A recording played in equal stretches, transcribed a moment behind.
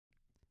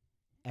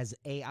As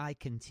AI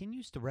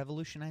continues to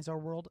revolutionize our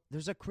world,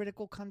 there's a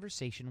critical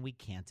conversation we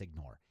can't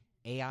ignore: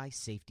 AI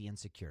safety and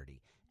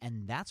security.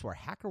 And that's where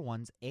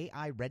HackerOne's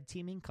AI red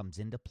teaming comes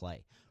into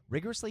play,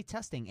 rigorously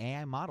testing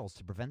AI models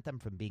to prevent them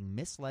from being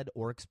misled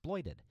or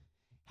exploited.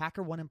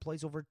 HackerOne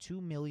employs over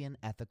 2 million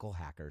ethical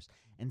hackers,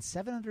 and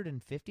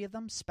 750 of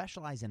them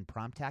specialize in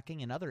prompt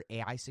hacking and other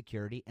AI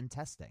security and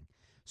testing.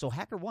 So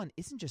HackerOne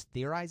isn't just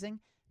theorizing,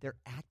 they're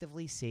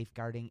actively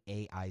safeguarding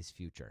AI's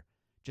future.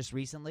 Just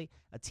recently,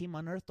 a team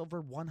unearthed over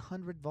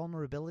 100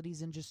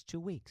 vulnerabilities in just 2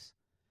 weeks.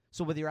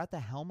 So whether you're at the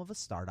helm of a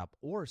startup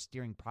or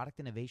steering product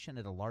innovation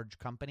at a large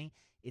company,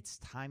 it's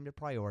time to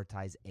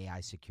prioritize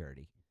AI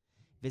security.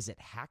 Visit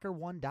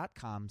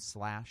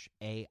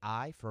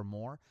hackerone.com/AI for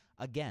more.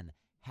 Again,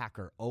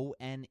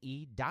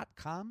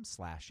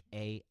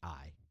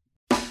 hackerone.com/AI.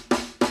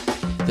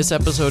 This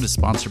episode is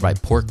sponsored by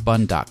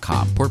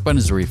porkbun.com. Porkbun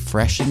is a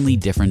refreshingly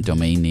different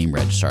domain name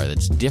registrar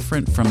that's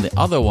different from the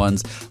other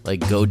ones like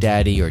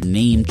GoDaddy or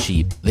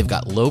Namecheap. They've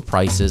got low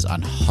prices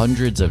on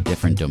hundreds of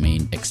different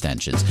domain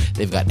extensions.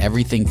 They've got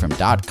everything from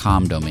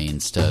 .com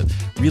domains to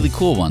really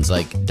cool ones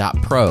like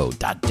 .pro,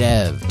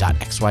 .dev,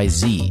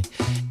 .xyz.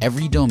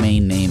 Every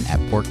domain name at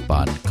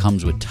Porkbun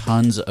comes with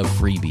tons of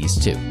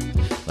freebies too,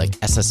 like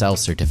SSL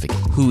certificate,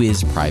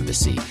 Whois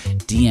privacy,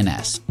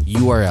 DNS,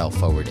 URL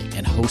forwarding,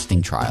 and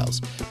hosting trials.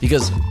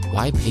 Because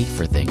why pay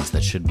for things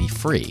that should be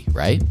free,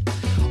 right?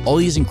 All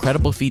these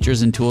incredible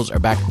features and tools are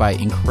backed by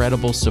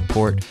incredible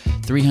support,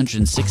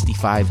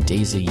 365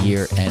 days a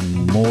year,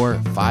 and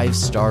more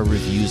 5-star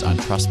reviews on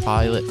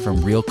Trustpilot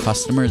from real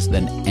customers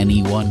than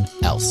anyone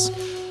else.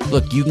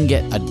 Look, you can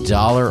get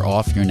 $1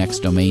 off your next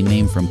domain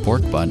name from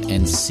Porkbun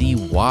and see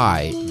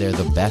why they're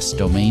the best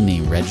domain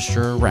name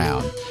registrar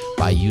around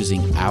by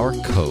using our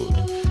code.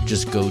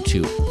 Just go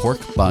to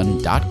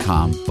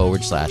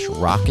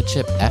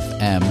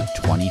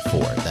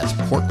porkbun.com/rocketshipfm24. That's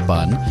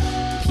porkbun,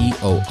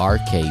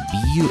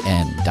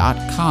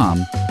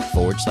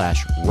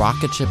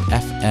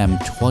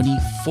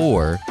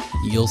 porkbun.com/rocketshipfm24.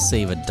 You'll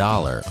save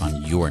 $1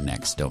 on your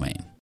next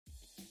domain.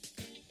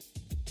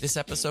 This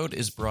episode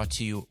is brought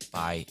to you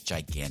by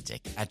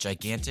Gigantic. At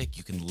Gigantic,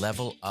 you can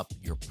level up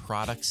your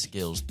product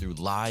skills through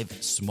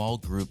live small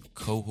group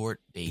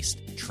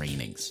cohort-based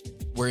trainings.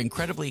 We're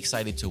incredibly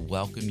excited to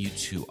welcome you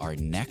to our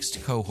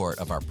next cohort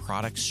of our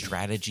product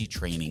strategy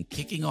training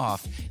kicking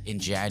off in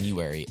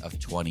January of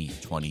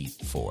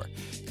 2024.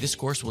 This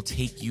course will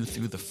take you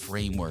through the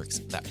frameworks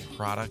that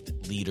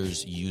product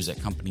leaders use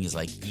at companies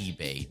like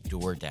eBay,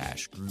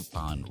 DoorDash,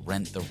 Groupon,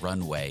 Rent the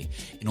Runway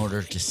in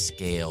order to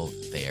scale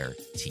their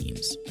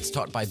teams. It's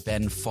taught by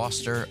Ben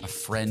Foster, a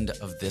friend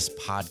of this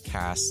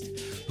podcast,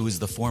 who is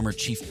the former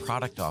chief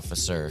product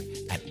officer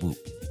at Whoop.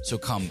 So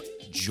come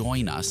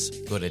join us.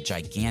 Go to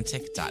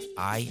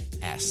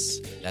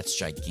gigantic.is. That's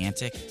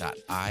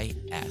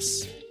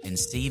gigantic.is. And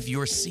save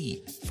your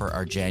seat for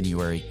our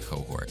January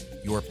cohort.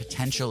 Your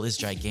potential is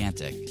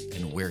gigantic,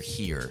 and we're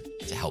here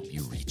to help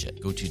you reach it.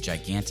 Go to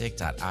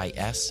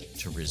gigantic.is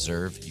to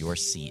reserve your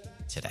seat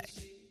today.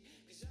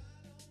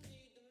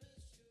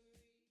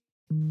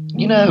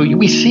 You know,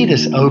 we see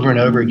this over and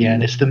over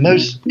again. It's the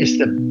best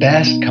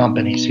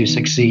companies who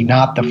succeed,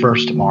 not the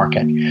first to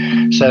market.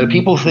 So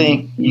people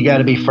think you got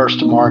to be first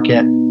to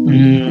market.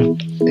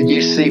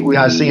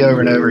 I see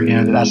over and over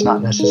again that that's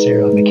not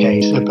necessarily the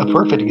case. A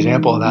perfect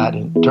example of that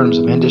in terms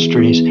of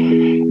industries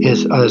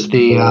is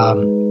the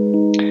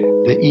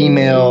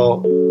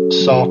email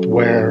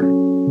software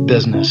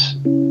business.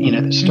 You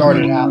know, it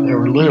started out, there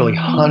were literally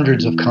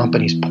hundreds of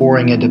companies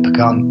pouring in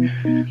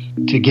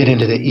to get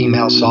into the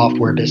email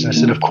software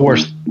business. And of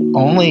course, you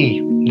only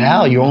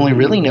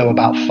really know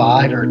about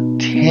 5 or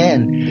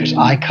 10. There's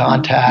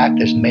iContact,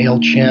 there's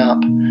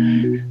MailChimp,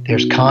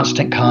 there's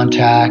Constant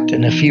Contact,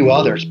 and a few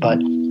others. But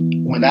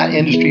when that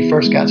industry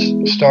first got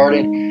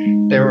started,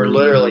 there were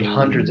literally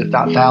hundreds, if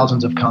not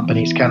thousands, of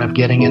companies kind of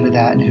getting into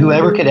that. And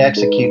whoever could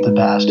execute the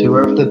best,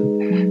 whoever the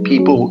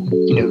people,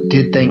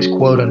 did things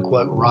quote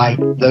unquote right,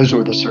 those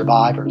were the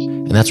survivors.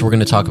 And that's what we're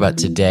going to talk about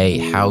today.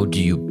 How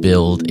do you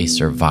build a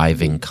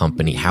surviving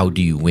company? How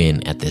do you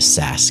win at this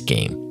SaaS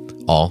game?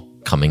 All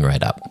coming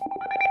right up.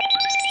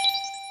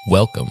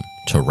 Welcome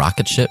to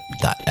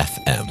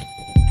Rocketship.fm,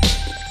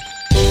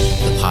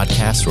 the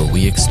podcast where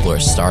we explore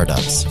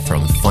startups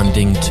from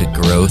funding to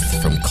growth,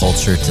 from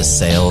culture to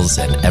sales,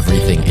 and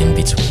everything in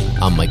between.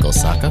 I'm Michael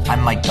Sacca.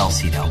 I'm Mike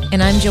Belsito.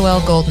 And I'm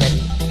Joelle Goldman.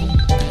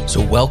 So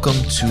welcome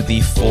to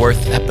the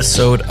 4th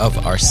episode of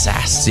our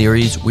SaaS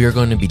series. We are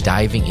going to be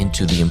diving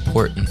into the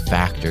important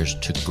factors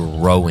to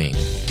growing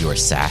your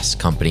SaaS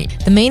company.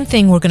 The main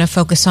thing we're going to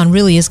focus on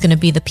really is going to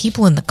be the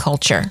people and the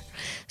culture.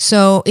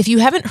 So if you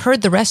haven't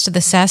heard the rest of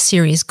the SaaS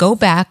series, go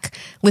back,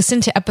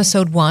 listen to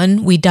episode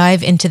 1. We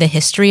dive into the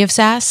history of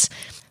SaaS.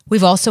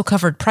 We've also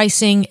covered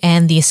pricing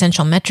and the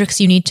essential metrics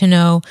you need to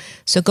know.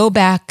 So go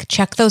back,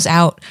 check those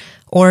out,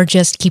 or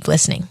just keep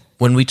listening.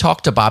 When we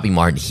talked to Bobby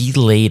Martin, he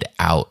laid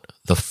out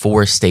the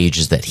 4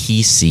 stages that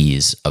he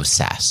sees of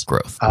SaaS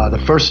growth.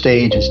 The first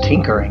stage is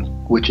tinkering,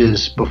 which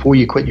is before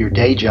you quit your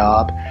day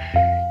job,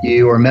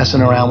 you are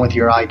messing around with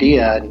your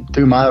idea. And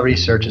through my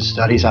research and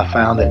studies, I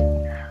found that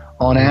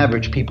on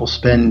average, people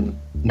spend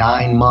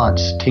 9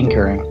 months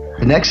tinkering.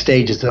 The next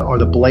stage are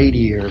the blade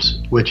years,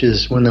 which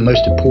is when the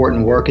most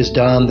important work is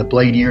done. The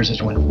blade years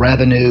is when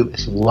revenue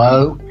is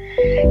low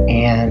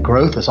and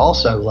growth is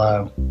also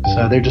low.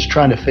 So they're just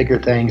trying to figure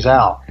things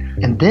out.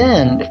 And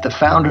then if the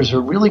founders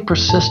are really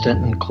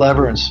persistent and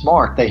clever and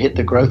smart, they hit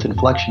the growth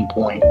inflection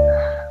point,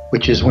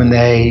 which is when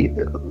they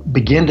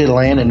begin to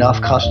land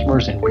enough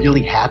customers and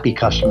really happy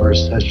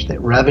customers such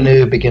that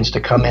revenue begins to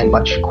come in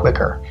much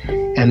quicker.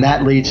 And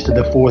that leads to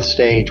the fourth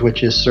stage,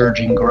 which is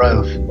surging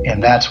growth.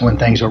 And that's when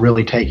things are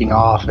really taking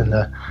off and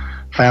the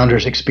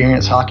founders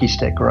experience hockey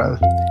stick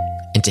growth.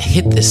 And to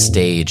hit this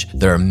stage,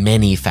 there are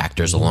many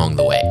factors along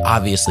the way.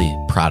 Obviously,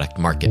 product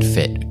market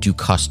fit. Do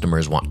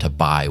customers want to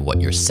buy what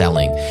you're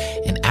selling?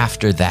 And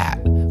after that,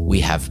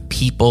 we have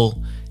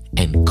people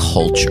and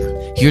culture.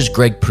 Here's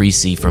Greg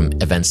Priese from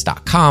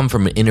Events.com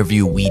from an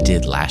interview we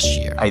did last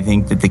year. I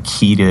think that the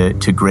key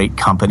to great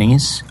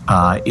companies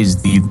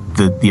is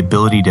the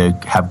ability to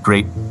have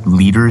great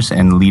leaders,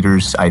 and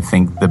leaders, I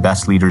think the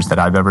best leaders that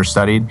I've ever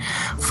studied,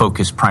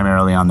 focus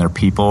primarily on their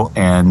people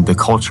and the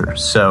culture.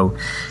 So,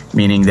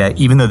 meaning that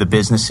even though the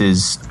business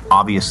is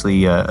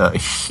obviously a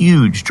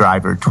huge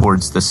driver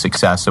towards the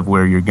success of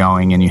where you're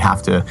going, and you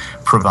have to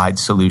provide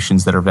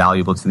solutions that are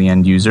valuable to the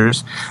end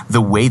users, the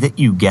way that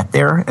you get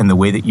there and the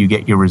way that you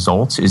get your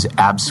results is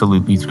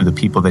absolutely through the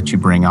people that you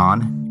bring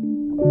on.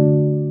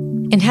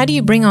 And how do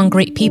you bring on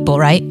great people,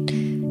 right?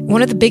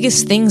 One of the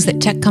biggest things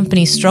that tech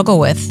companies struggle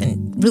with,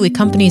 and really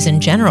companies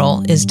in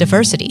general, is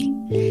diversity.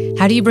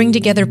 How do you bring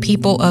together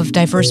people of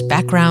diverse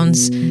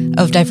backgrounds,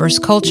 of diverse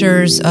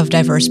cultures, of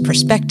diverse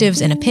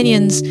perspectives and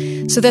opinions,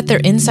 so that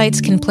their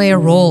insights can play a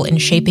role in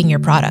shaping your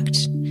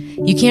product?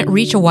 You can't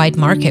reach a wide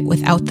market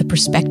without the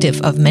perspective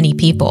of many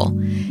people.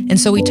 And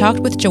so we talked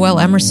with Joelle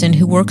Emerson,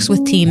 who works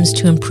with teams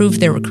to improve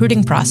their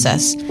recruiting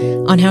process,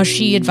 on how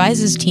she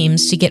advises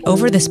teams to get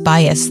over this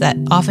bias that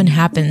often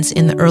happens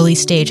in the early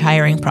stage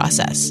hiring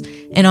process,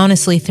 and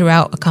honestly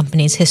throughout a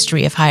company's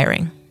history of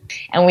hiring.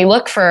 And we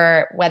look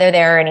for whether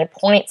there are any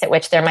points at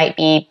which there might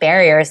be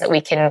barriers that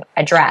we can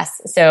address.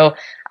 So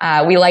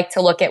we like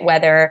to look at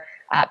whether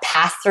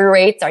pass-through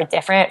rates are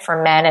different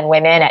for men and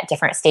women at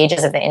different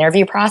stages of the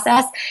interview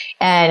process.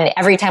 And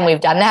every time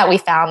we've done that, we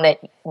found that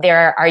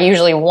there are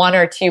usually one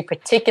or two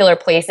particular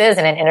places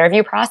in an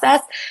interview process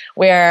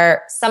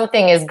where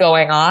something is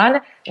going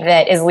on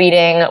that is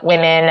leading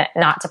women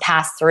not to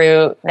pass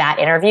through that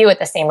interview at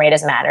the same rate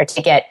as men, or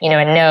to get, a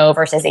no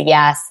versus a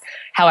yes,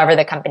 however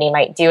the company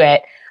might do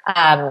it.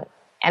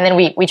 And then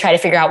we try to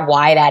figure out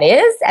why that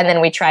is, and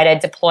then we try to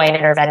deploy an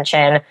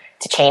intervention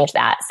to change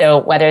that. So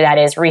whether that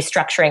is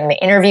restructuring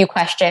the interview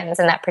questions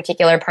in that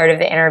particular part of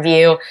the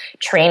interview,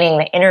 training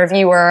the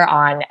interviewer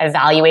on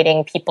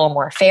evaluating people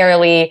more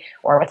fairly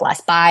or with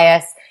less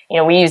bias.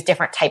 We use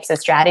different types of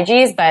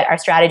strategies, but our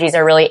strategies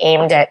are really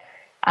aimed at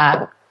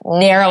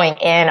narrowing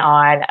in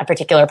on a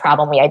particular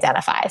problem we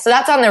identify. So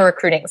that's on the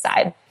recruiting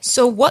side.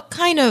 So what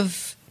kind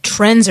of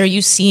trends are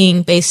you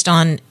seeing based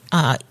on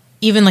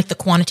even like the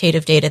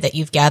quantitative data that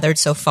you've gathered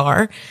so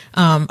far?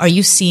 Are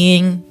you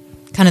seeing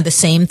kind of the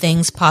same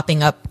things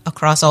popping up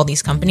across all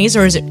these companies,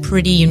 or is it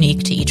pretty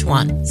unique to each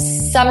one?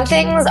 Some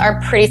things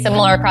are pretty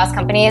similar across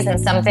companies, and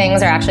some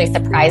things are actually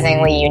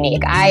surprisingly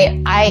unique.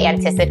 I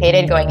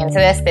anticipated going into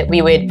this that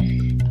we would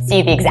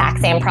see the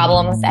exact same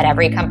problems at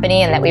every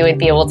company, and that we would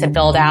be able to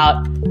build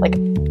out like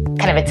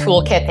kind of a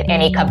toolkit that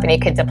any company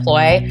could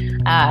deploy,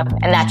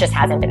 and that just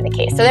hasn't been the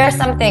case. So there are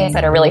some things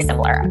that are really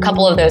similar. A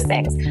couple of those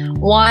things.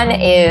 One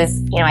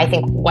is, I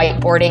think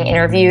whiteboarding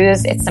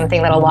interviews. It's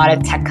something that a lot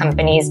of tech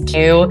companies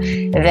do,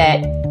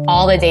 that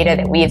all the data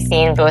that we've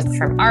seen, both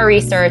from our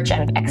research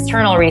and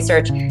external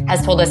research,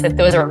 has told us that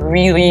those are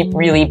really,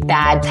 really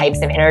bad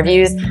types of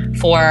interviews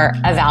for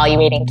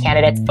evaluating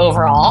candidates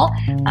overall.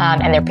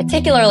 And they're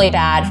particularly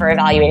bad for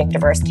evaluating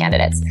diverse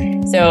candidates.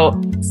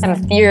 So some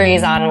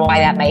theories on why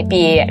that might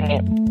be,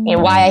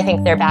 why I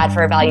think they're bad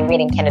for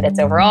evaluating candidates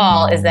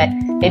overall is that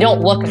they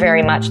don't look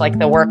very much like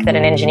the work that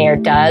an engineer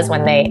does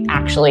when they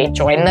actually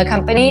join the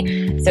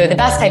company. So the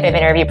best type of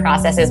interview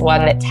process is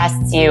one that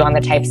tests you on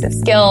the types of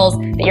skills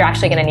that you're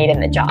actually going to need in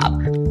the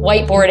job.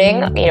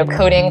 Whiteboarding,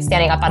 coding,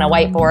 standing up on a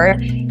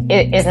whiteboard,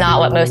 is not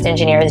what most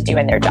engineers do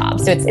in their job.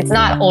 So it's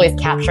not always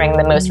capturing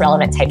the most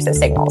relevant types of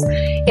signals.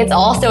 It's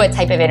also a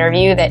type of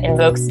interview that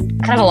invokes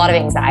kind of a lot of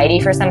anxiety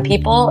for some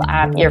people.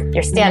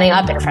 You're standing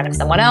up in front of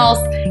someone else,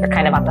 you're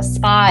kind of on the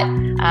spot,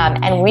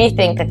 and we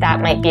think that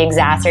might be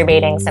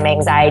exacerbating some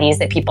anxieties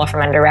that people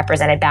from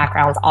underrepresented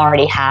backgrounds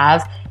already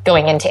have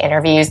going into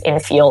interviews in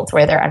fields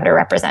where they're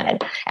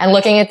underrepresented. And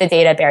looking at the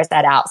data bears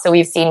that out. So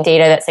we've seen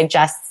data that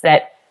suggests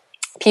that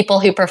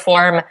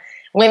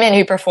women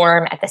who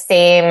perform at the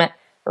same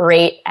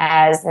rate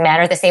as men,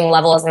 or the same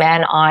level as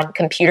men on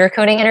computer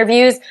coding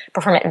interviews,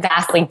 perform at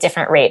vastly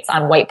different rates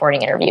on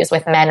whiteboarding interviews,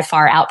 with men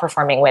far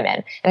outperforming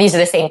women. And these are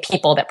the same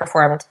people that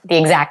performed the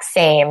exact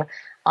same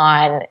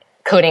on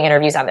coding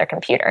interviews on their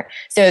computer.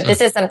 So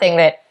this is something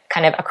that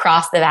kind of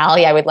across the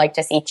valley I would like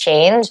to see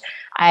change.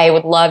 I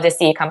would love to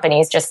see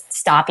companies just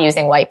stop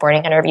using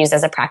whiteboarding interviews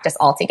as a practice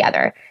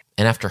altogether.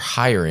 And after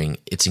hiring,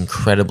 it's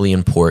incredibly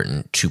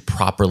important to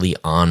properly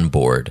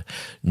onboard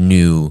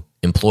new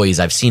employees.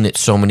 I've seen it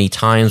so many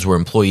times where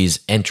employees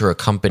enter a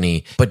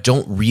company but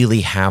don't really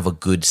have a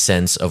good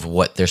sense of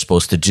what they're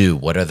supposed to do.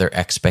 What are their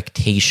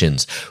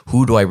expectations?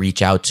 Who do I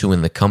reach out to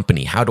in the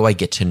company? How do I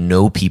get to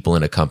know people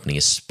in a company,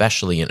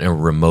 especially in a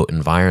remote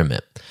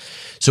environment?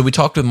 So we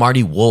talked with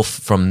Marty Wolf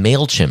from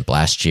MailChimp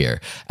last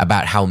year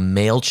about how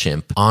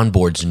MailChimp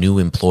onboards new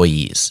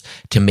employees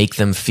to make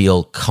them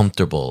feel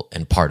comfortable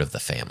and part of the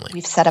family.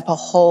 We've set up a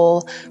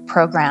whole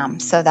program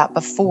so that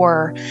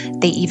before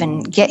they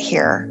even get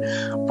here,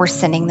 we're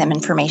sending them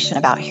information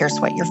about here's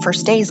what your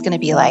first day is going to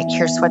be like,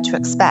 here's what to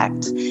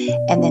expect.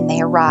 And then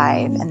they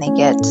arrive and they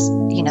get,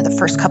 the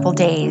first couple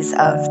days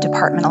of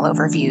departmental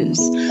overviews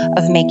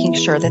of making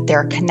sure that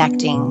they're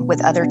connecting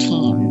with other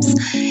teams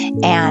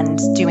and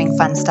doing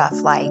fun stuff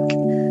like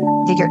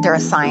they're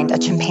assigned a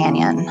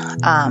companion,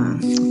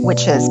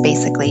 which is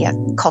basically a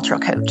cultural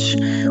coach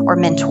or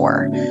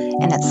mentor.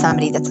 And it's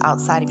somebody that's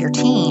outside of your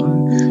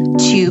team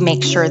to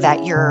make sure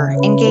that you're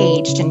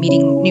engaged and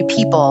meeting new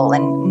people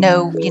and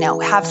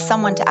have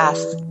someone to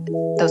ask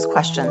those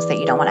questions that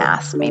you don't want to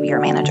ask maybe your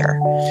manager.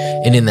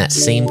 And in that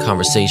same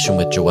conversation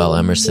with Joelle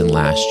Emerson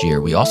last year,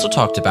 we also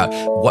talked about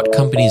what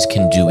companies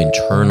can do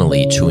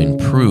internally to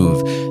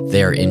improve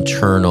their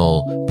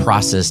internal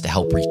process to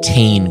help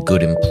retain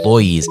good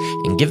employees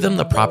and give them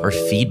the proper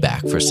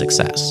feedback for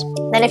success.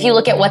 Then if you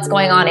look at what's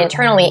going on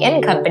internally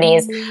in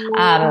companies,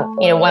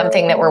 one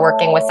thing that we're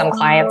working with some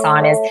clients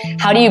on is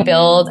how do you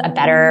build a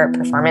better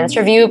performance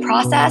review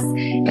process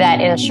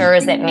that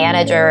ensures that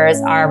managers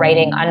are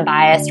writing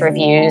unbiased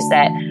reviews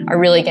that are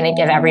really going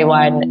to give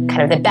everyone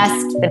kind of the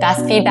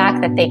best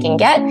feedback that they can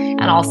get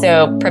and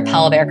also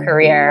propel their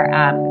career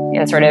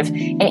in sort of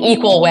an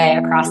equal way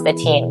across the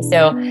team.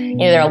 So,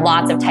 there are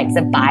lots of types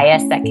of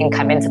bias that can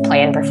come into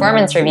play in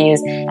performance reviews,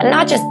 and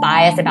not just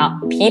bias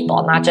about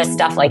people, not just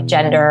stuff like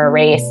gender or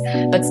race,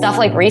 but stuff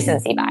like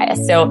recency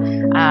bias. So,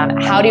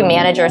 how do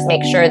managers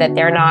make sure that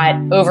they're not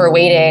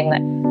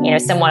overweighting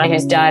someone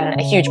who's done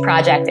a huge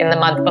project in the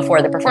month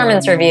before the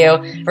performance review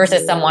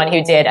versus someone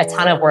who did a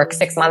ton of work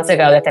 6 months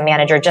ago that the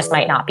manager just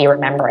might not be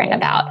remembering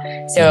about.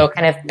 So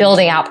kind of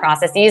building out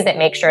processes that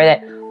make sure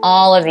that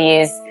all of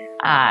these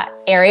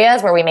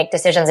areas where we make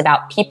decisions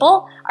about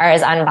people are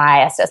as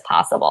unbiased as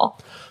possible.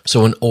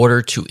 So in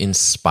order to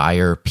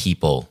inspire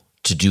people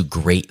to do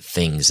great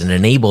things and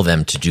enable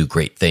them to do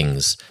great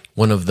things,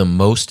 one of the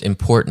most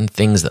important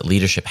things that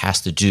leadership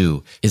has to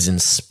do is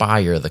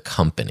inspire the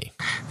company.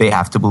 They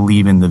have to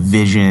believe in the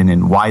vision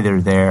and why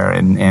they're there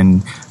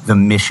and the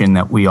mission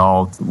that we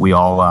all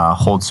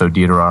hold so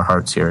dear to our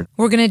hearts here.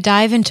 We're going to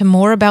dive into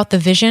more about the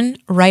vision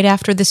right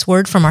after this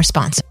word from our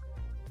sponsor.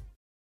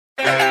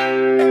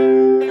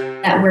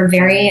 That we're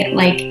very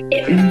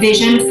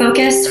vision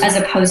focused as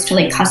opposed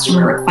to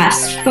customer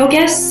request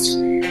focused.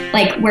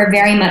 We're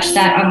very much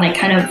that on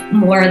kind of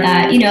more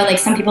that,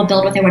 some people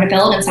build what they want to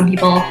build and some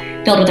people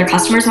build what their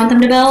customers want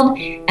them to build.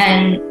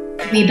 And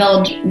we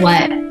build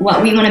what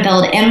we want to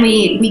build. And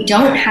we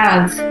don't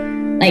have,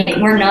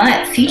 we're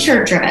not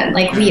feature driven.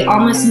 We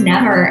almost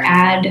never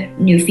add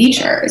new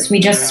features. We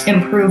just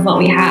improve what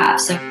we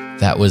have. So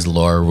that was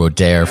Laura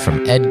Roeder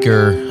from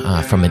Edgar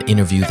from an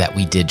interview that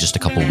we did just a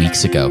couple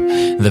weeks ago.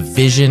 The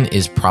vision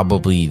is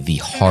probably the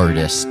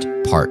hardest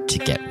part to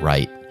get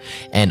right.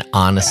 And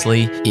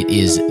honestly, it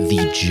is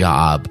the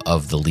job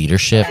of the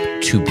leadership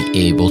to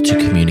be able to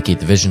communicate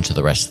the vision to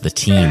the rest of the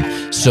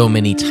team. So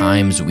many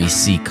times we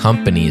see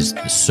companies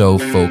so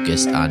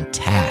focused on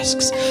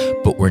tasks,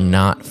 but we're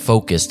not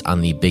focused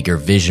on the bigger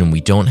vision.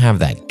 We don't have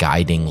that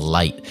guiding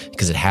light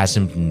because it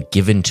hasn't been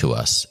given to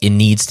us. It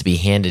needs to be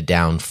handed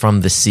down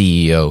from the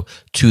CEO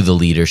to the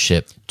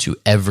leadership to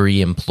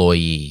every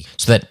employee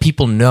so that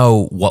people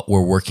know what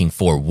we're working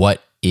for,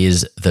 what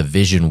is the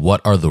vision, what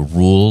are the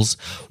rules,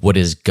 what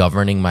is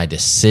governing my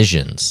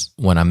decisions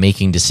when I'm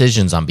making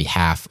decisions on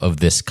behalf of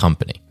this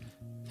company.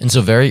 And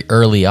so very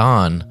early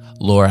on,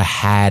 Laura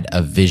had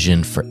a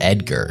vision for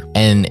Edgar,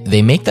 and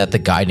they make that the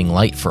guiding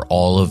light for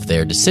all of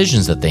their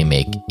decisions that they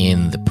make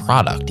in the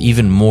product,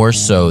 even more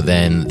so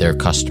than their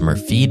customer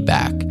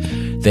feedback.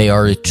 They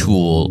are a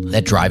tool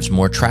that drives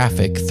more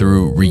traffic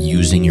through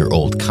reusing your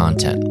old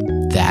content.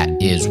 That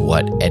is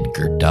what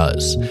Edgar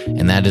does.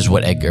 And that is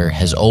what Edgar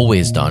has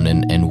always done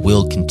and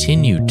will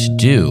continue to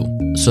do.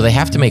 So they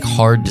have to make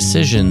hard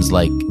decisions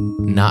like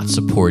not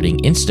supporting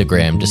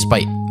Instagram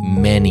despite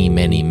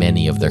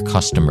many of their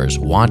customers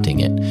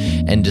wanting it.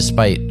 And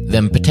despite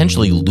them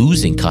potentially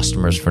losing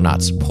customers for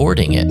not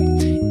supporting it,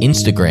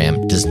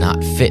 Instagram does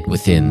not fit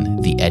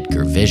within the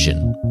Edgar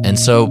vision. And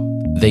so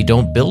they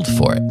don't build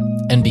for it.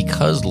 And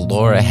because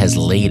Laura has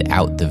laid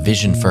out the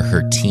vision for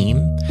her team,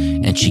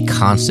 and she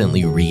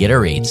constantly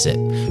reiterates it,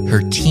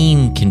 her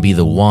team can be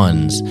the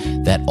ones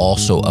that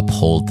also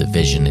uphold the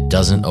vision. It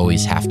doesn't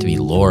always have to be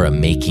Laura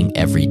making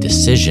every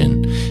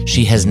decision.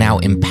 She has now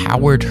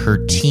empowered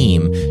her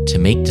team to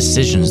make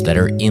decisions that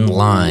are in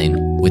line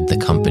with the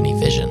company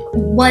vision?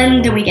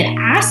 One that we get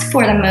asked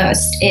for the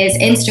most is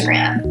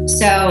Instagram.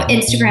 So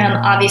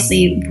Instagram,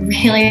 obviously,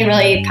 really,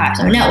 really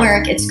popular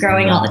network. It's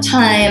growing all the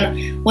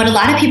time. What a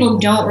lot of people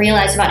don't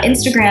realize about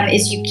Instagram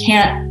is you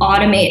can't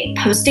automate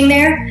posting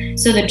there.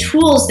 So the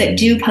tools that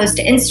do post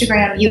to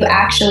Instagram, you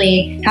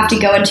actually have to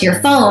go into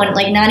your phone,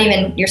 like not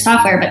even your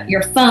software, but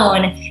your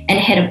phone, and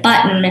hit a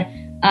button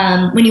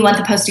when you want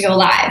the post to go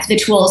live. The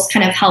tools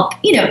kind of help,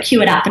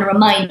 queue it up and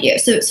remind you.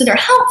 So they're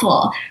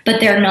helpful, but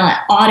they're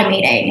not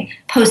automating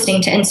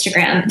posting to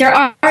Instagram. There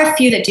are a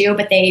few that do,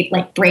 but they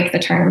break the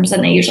terms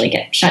and they usually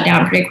get shut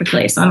down pretty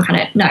quickly. So I'm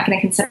kind of not going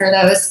to consider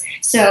those.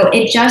 So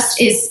it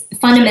just is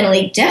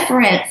fundamentally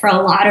different for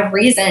a lot of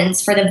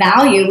reasons for the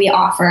value we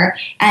offer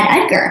at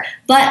Edgar.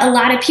 But a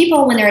lot of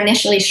people, when they're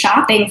initially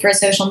shopping for a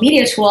social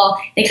media tool,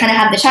 they kind of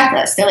have the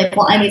checklist. They're like,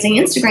 well, I'm using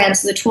Instagram,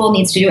 so the tool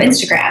needs to do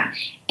Instagram.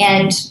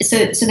 And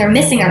so they're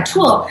missing our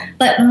tool.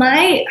 But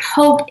my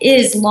hope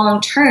is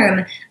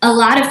long-term, a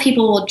lot of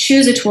people will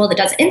choose a tool that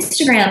does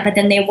Instagram, but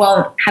then they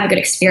won't have a good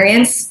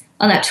experience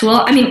on that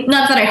tool. I mean,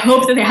 not that I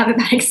hope that they have a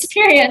bad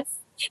experience,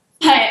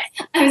 but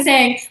I'm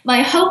saying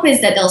my hope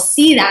is that they'll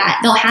see that,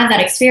 they'll have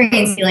that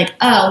experience and be like,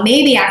 oh,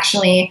 maybe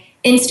actually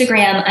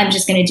Instagram I'm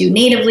just going to do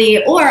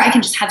natively, or I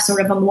can just have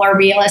sort of a more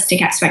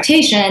realistic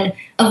expectation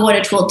of what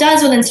a tool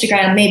does with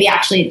Instagram. Maybe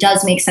actually it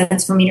does make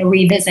sense for me to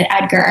revisit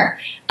Edgar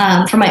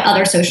for my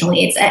other social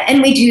needs.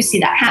 And we do see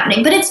that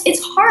happening. But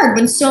it's hard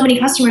when so many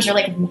customers are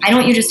like, why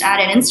don't you just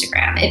add in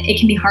Instagram? It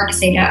can be hard to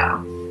say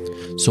no.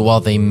 So while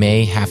they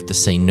may have to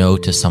say no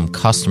to some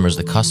customers,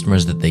 the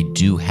customers that they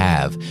do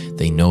have,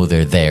 they know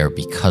they're there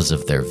because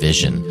of their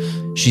vision.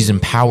 She's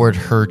empowered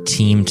her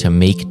team to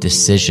make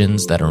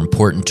decisions that are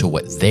important to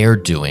what they're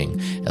doing,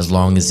 as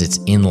long as it's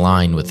in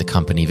line with the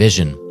company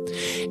vision.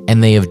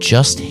 And they have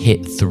just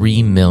hit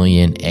 3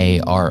 million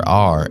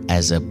ARR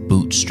as a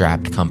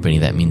bootstrapped company.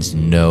 That means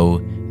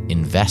no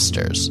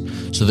investors.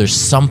 So there's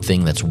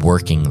something that's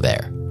working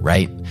there,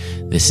 right?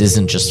 This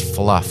isn't just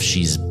fluff.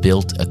 She's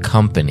built a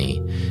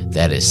company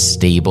that is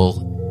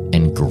stable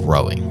and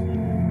growing.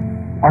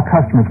 Our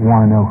customers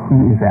want to know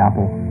who is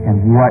Apple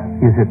and what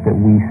is it that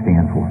we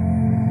stand for.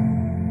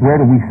 Where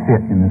do we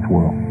fit in this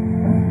world?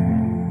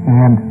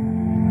 And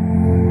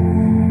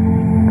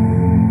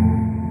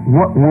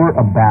what we're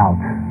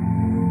about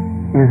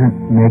isn't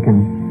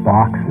making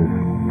boxes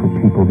for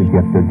people to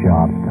get their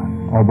jobs done,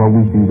 although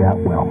we do that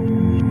well.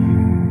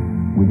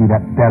 We do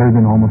that better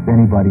than almost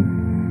anybody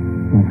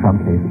in some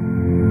cases.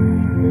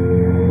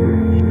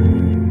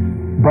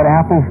 But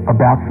Apple's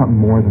about something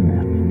more than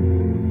that.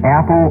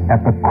 Apple,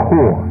 at the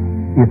core,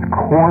 its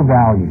core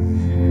value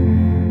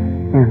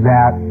is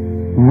that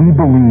we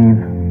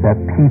believe that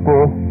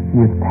people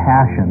with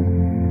passion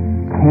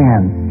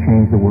can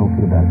change the world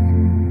for the better.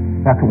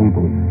 That's what we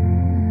believe.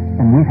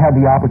 And we've had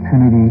the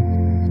opportunity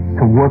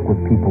to work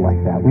with people like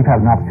that. We've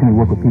had an opportunity to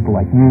work with people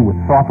like you, with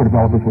software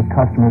developers, with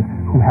customers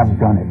who have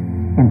done it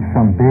in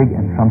some big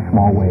and some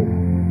small ways.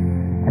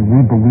 And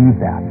we believe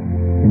that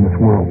in this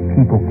world,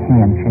 people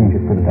can change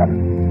it for the better.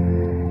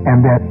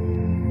 And that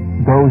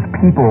those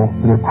people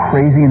that are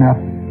crazy enough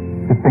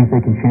to think they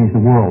can change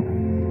the world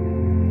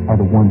are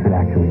the ones that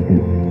actually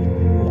do.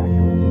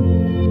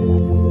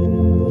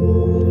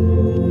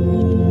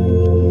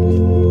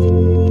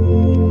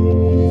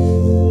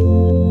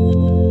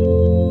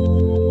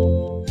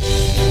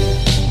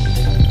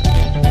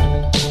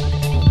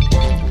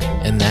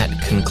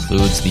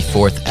 Concludes the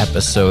 4th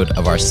episode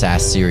of our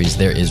SaaS series.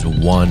 There is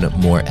one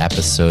more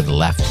episode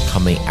left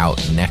coming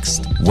out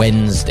next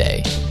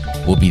Wednesday.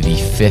 Will be the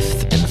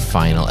 5th and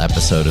final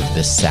episode of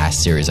this SaaS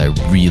series. I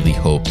really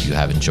hope you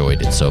have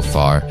enjoyed it so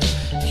far.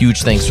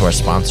 Huge thanks to our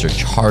sponsor,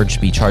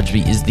 Chargebee.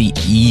 Chargebee is the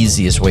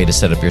easiest way to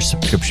set up your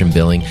subscription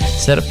billing.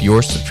 Set up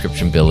your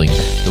subscription billing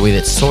the way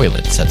that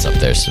Soylent sets up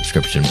their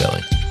subscription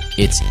billing.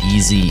 It's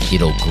easy.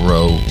 It'll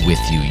grow with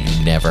you.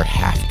 You never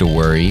have to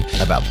worry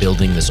about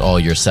building this all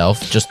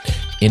yourself. Just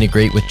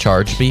integrate with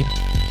Chargebee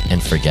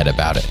and forget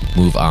about it.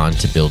 Move on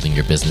to building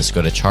your business.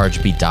 Go to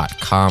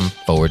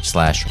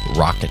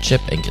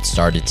chargebee.com/rocketship and get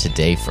started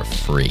today for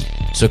free.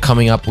 So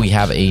coming up, we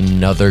have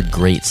another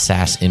great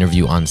SaaS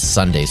interview on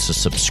Sunday. So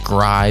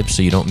subscribe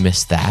so you don't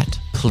miss that.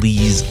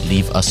 Please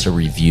leave us a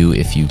review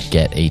if you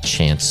get a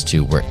chance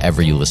to,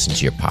 wherever you listen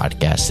to your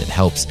podcast. It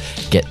helps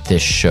get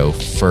this show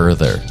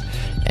further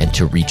and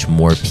to reach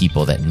more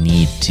people that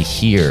need to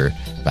hear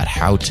about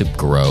how to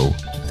grow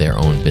their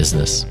own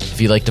business. If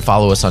you'd like to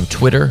follow us on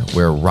Twitter,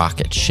 we're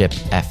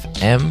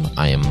RocketShipFM.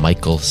 I am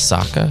Michael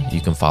Sacca.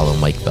 You can follow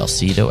Mike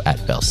Belcedo at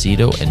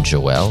Belcedo and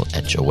Joelle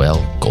at Joelle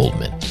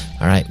Goldman.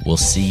 All right, we'll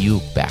see you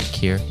back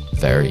here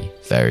very,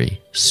 very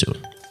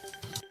soon.